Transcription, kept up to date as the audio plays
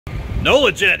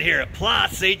NOLA here at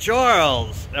Place St.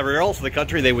 Charles. Everywhere else in the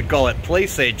country they would call it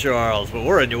Place St. Charles, but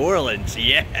we're in New Orleans,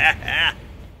 yeah!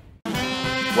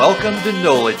 Welcome to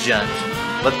NOLA.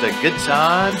 Let the good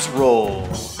times roll.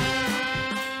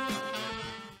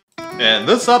 In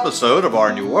this episode of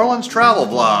our New Orleans travel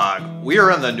vlog, we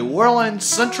are in the New Orleans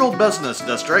Central Business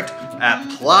District at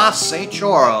Place St.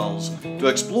 Charles to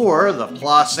explore the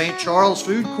Place St. Charles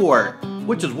Food Court,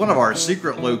 which is one of our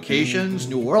secret locations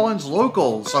New Orleans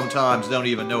locals sometimes don't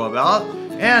even know about,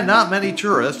 and not many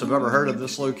tourists have ever heard of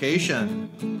this location.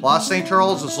 Place St.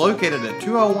 Charles is located at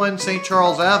 201 St.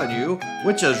 Charles Avenue,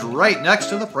 which is right next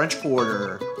to the French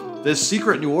Quarter. This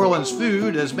secret New Orleans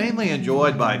food is mainly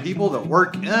enjoyed by people that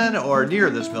work in or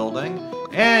near this building,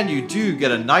 and you do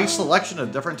get a nice selection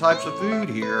of different types of food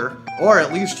here, or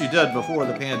at least you did before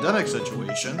the pandemic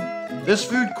situation. This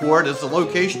food court is the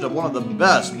location of one of the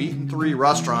best Meat and Three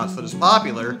restaurants that is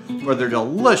popular for their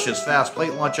delicious fast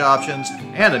plate lunch options,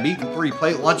 and a Meat and Three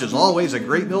plate lunch is always a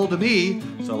great meal to me.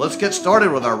 So let's get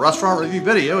started with our restaurant review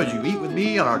video as you eat with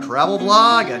me on our travel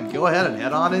vlog, and go ahead and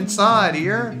head on inside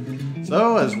here.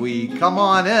 So as we come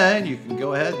on in, you can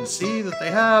go ahead and see that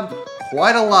they have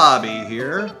quite a lobby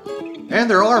here. And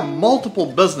there are multiple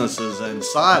businesses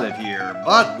inside of here,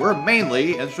 but we're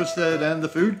mainly interested in the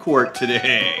food court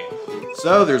today.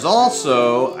 So there's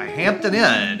also a Hampton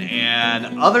Inn,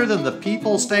 and other than the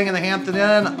people staying in the Hampton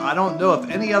Inn, I don't know if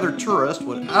any other tourist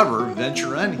would ever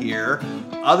venture in here,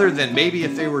 other than maybe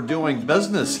if they were doing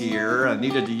business here and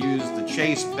needed to use the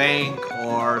Chase Bank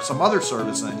or some other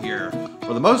service in here.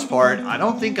 For the most part, I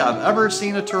don't think I've ever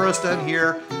seen a tourist in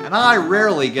here, and I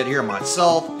rarely get here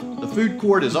myself. The food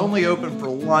court is only open for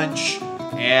lunch,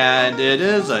 and it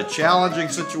is a challenging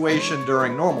situation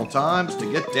during normal times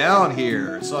to get down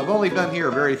here. So I've only been here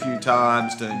very few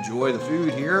times to enjoy the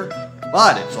food here,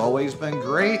 but it's always been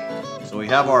great. So we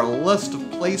have our list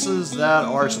of places that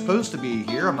are supposed to be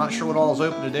here. I'm not sure what all is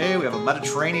open today. We have a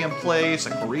Mediterranean place,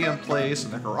 a Korean place, a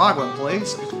Nicaraguan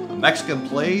place, a Mexican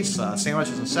place,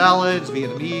 sandwiches and salads,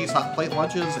 Vietnamese, hot plate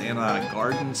lunches, and a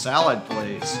garden salad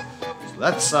place.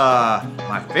 That's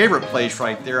my favorite place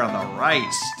right there on the right.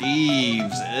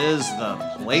 Steve's is the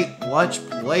plate lunch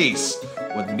place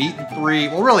with Meat and Three.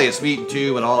 Well, really it's Meat and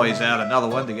Two, but always add another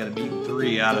one to get a Meat and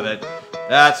Three out of it.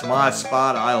 That's my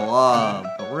spot I love.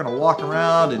 But we're going to walk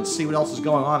around and see what else is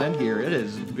going on in here. It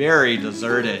is very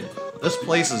deserted. This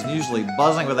place is usually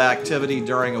buzzing with activity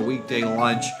during a weekday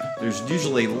lunch. There's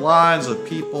usually lines of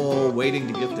people waiting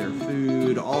to get their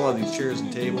food. All of these chairs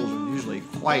and tables are usually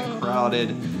quite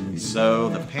crowded. So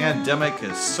the pandemic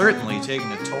has certainly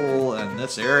taken a toll in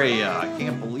this area. I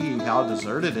can't believe how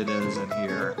deserted it is in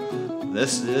here.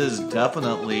 This is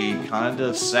definitely kind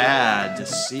of sad to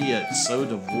see it so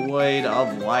devoid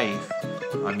of life.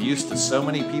 I'm used to so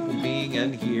many people being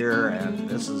in here, and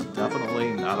this is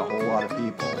definitely not a whole lot of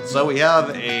people. So we have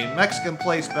a Mexican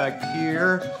place back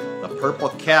here, the Purple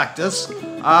Cactus.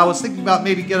 I was thinking about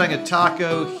maybe getting a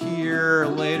taco here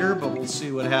later, but we'll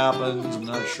see what happens. I'm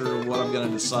not sure what I'm going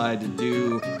to decide to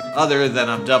do, other than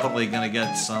I'm definitely going to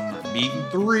get some Meat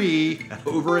and Three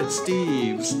over at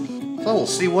Steve's. So we'll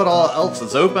see what all else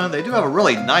is open. They do have a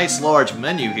really nice large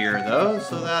menu here though,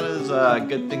 so that is a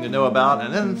good thing to know about.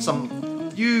 And then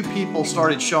some few people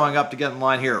started showing up to get in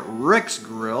line here at Rick's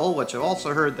Grill, which I've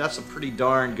also heard that's a pretty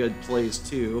darn good place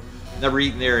too. Never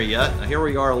eaten there yet. Now here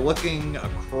we are looking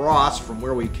across from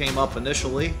where we came up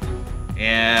initially.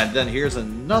 And then here's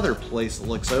another place that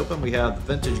looks open. We have the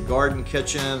Vintage Garden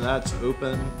Kitchen, that's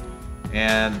open.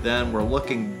 And then we're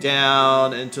looking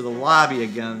down into the lobby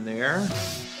again there.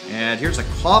 And here's a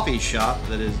coffee shop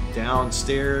that is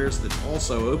downstairs that's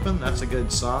also open. That's a good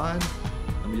sign.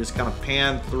 Let me just kind of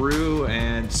pan through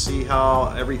and see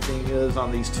how everything is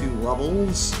on these two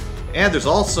levels. And there's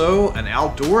also an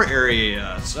outdoor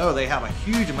area. So they have a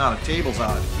huge amount of tables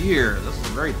out here. This is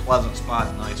a very pleasant spot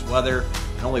in nice weather.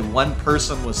 And only one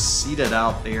person was seated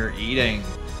out there eating.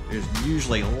 There's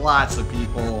usually lots of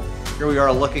people. Here we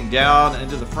are looking down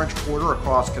into the French Quarter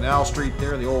across Canal Street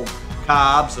there, the old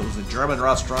Cobb's. It was a German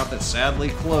restaurant that sadly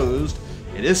closed.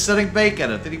 It is sitting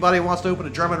vacant. If anybody wants to open a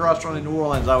German restaurant in New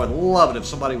Orleans, I would love it if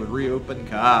somebody would reopen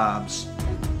Cobb's.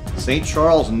 St.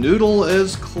 Charles Noodle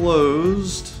is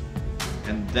closed,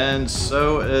 and then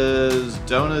so is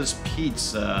Dona's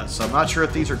Pizza. So I'm not sure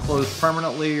if these are closed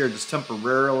permanently or just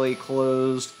temporarily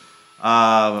closed.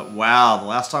 Wow, the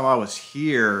last time I was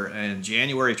here in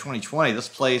January 2020, this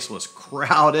place was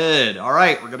crowded. All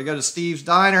right, we're going to go to Steve's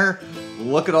Diner.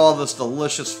 Look at all this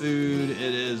delicious food. It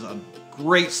is a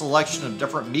great selection of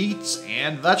different meats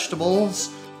and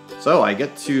vegetables. So I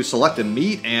get to select a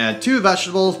meat and 2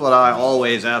 vegetables, but I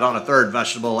always add on a 3rd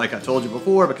vegetable like I told you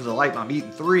before because I like my meat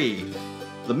in 3.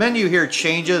 The menu here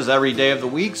changes every day of the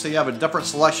week, so you have a different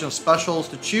selection of specials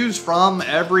to choose from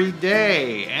every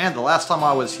day. And the last time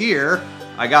I was here,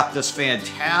 I got this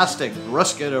fantastic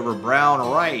brisket over brown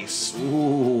rice.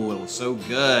 Ooh, it was so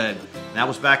good. And that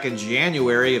was back in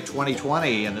January of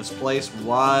 2020, and this place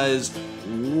was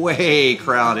way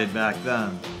crowded back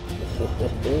then.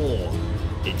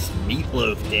 It's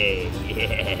Meatloaf Day,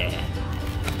 yeah.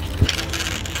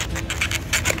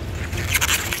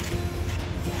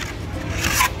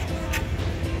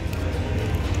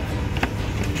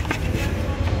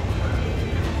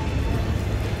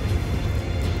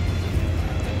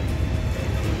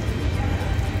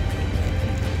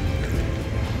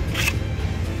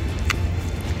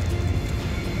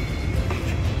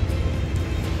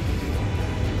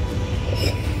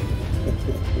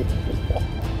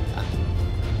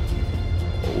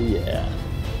 Oh yeah.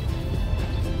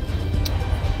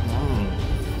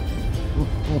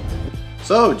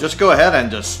 So just go ahead and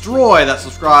destroy that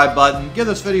subscribe button, give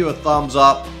this video a thumbs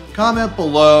up, comment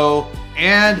below,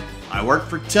 and I work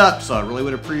for tips, so I really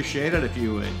would appreciate it if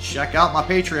you would check out my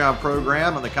Patreon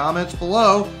program in the comments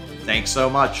below. Thanks so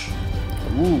much.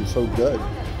 Ooh, so good.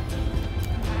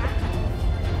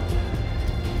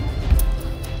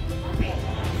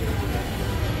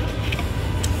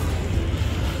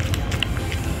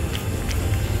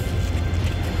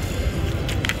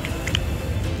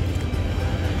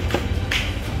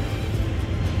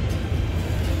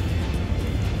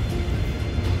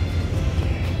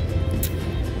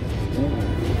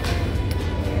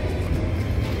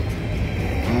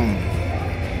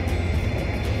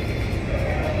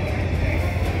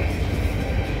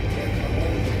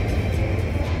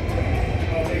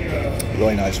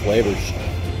 Really nice flavors.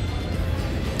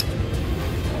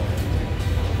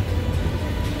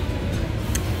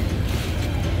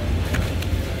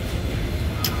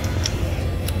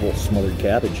 A little smothered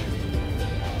cabbage.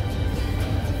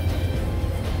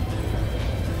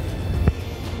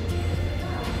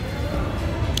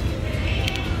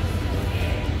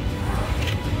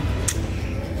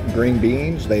 Green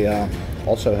beans. They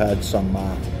also had some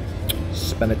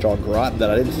spinach au gratin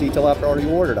that I didn't see till after I already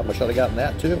ordered. I wish I'd have gotten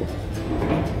that too.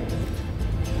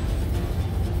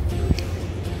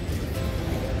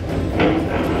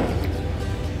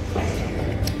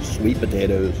 Sweet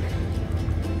potatoes.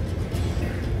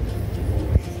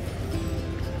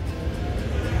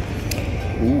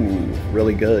 Ooh,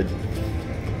 really good.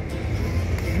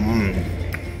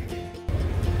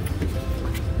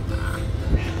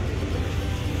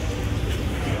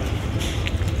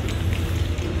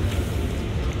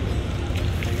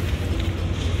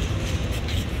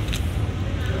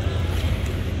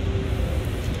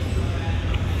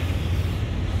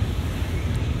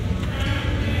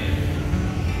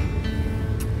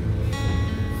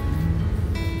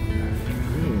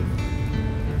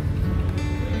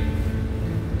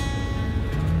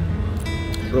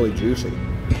 Really juicy.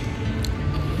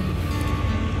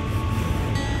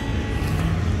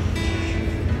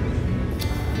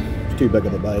 It's too big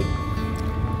of a bite.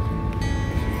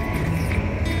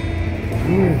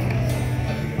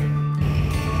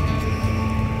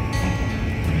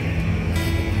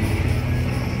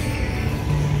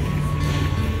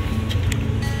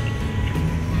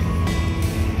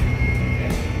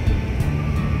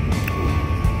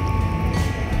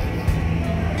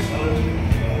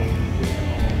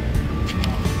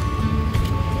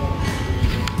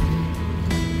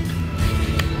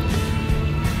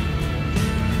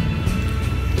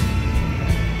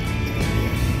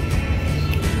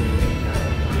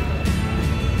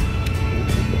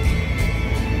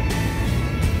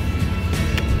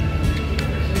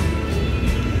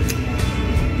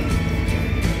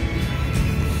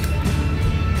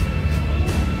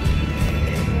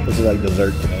 This is like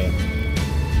dessert to me.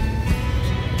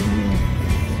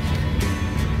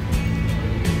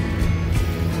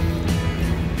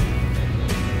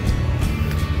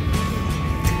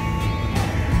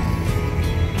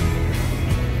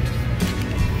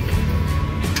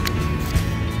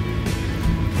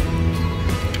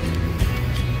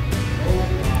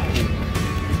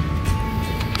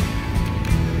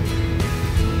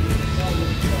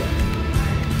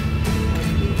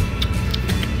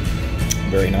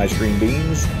 Very nice green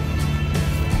beans.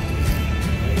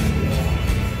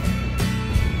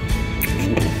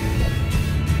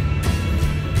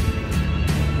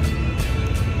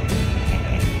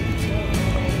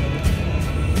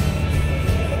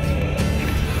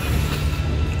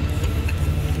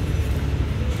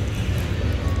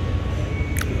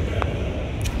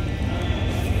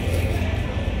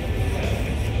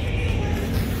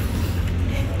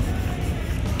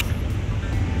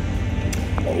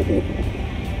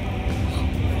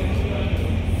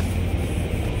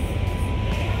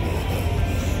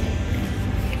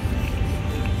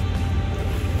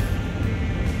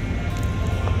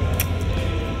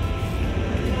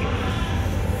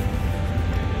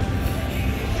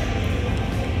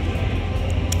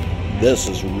 This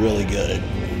is really good.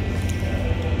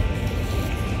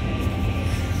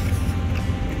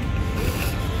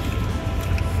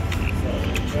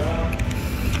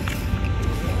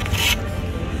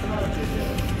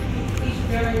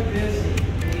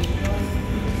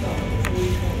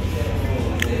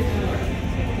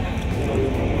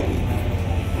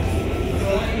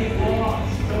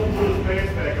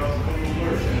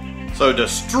 So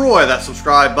destroy that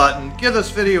subscribe button, give this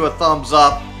video a thumbs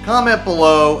up, comment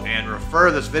below, and refer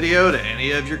this video to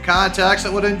any of your contacts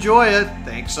that would enjoy it.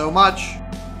 Thanks so much.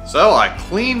 So I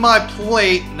cleaned my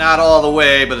plate, not all the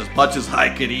way, but as much as I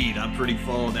could eat. I'm pretty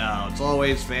full now. It's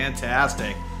always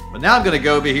fantastic. But now I'm going to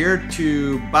go over here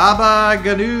to Baba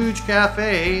Ganoush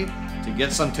Cafe to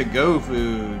get some to-go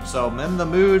food. So I'm in the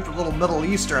mood for a little Middle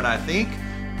Eastern, I think.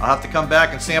 I'll have to come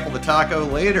back and sample the taco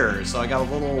later. So I got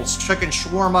a little chicken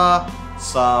shawarma,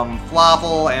 some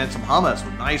falafel, and some hummus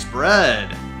with nice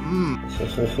bread.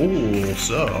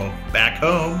 So, back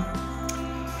home,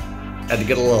 had to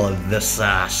get a little of this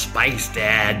spice to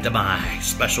add to my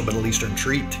special Middle Eastern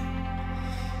treat.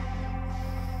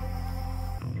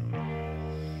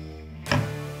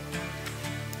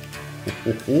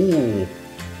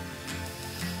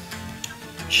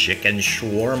 Chicken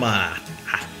shawarma.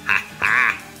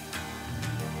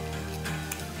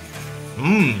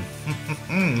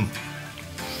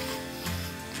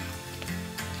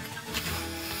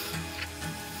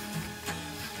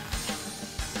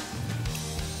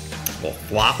 Little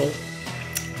falafel.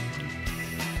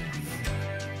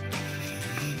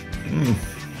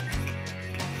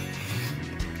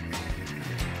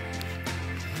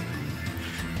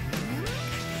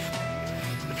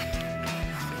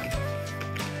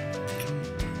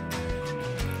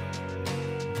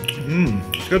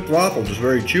 It's good falafel, just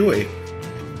very chewy.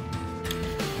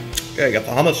 Okay, got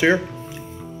the hummus here.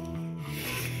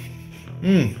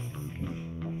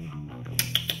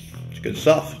 It's good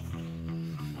stuff.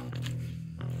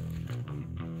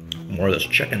 More of this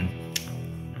chicken.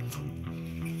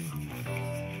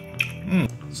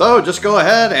 So just go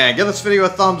ahead and give this video a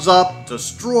thumbs up,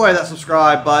 destroy that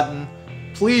subscribe button.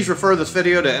 Please refer this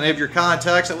video to any of your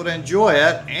contacts that would enjoy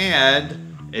it, and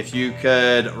if you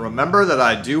could remember that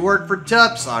I do work for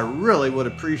tips, I really would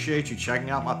appreciate you checking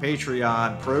out my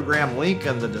Patreon program, link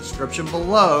in the description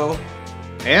below.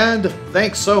 And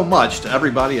thanks so much to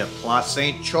everybody at Place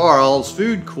St. Charles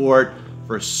Food Court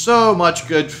for so much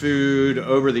good food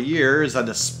over the years, and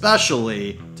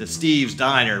especially to Steve's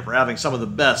Diner for having some of the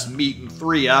best meat and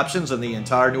 3 options in the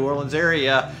entire New Orleans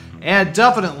area. And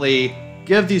definitely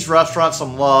give these restaurants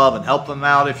some love and help them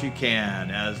out if you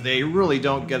can, as they really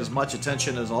don't get as much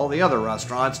attention as all the other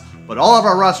restaurants, but all of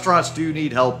our restaurants do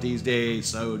need help these days,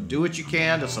 so do what you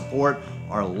can to support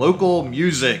our local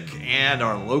music and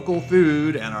our local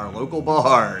food and our local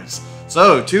bars.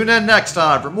 So tune in next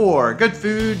time for more good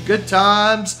food, good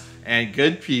times, and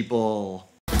good people.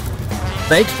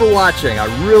 Thanks for watching. I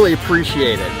really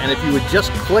appreciate it. And if you would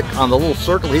just click on the little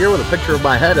circle here with a picture of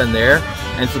my head in there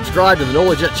and subscribe to the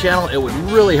NOLA Jet channel, it would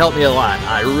really help me a lot.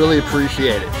 I really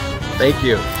appreciate it. Thank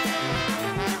you.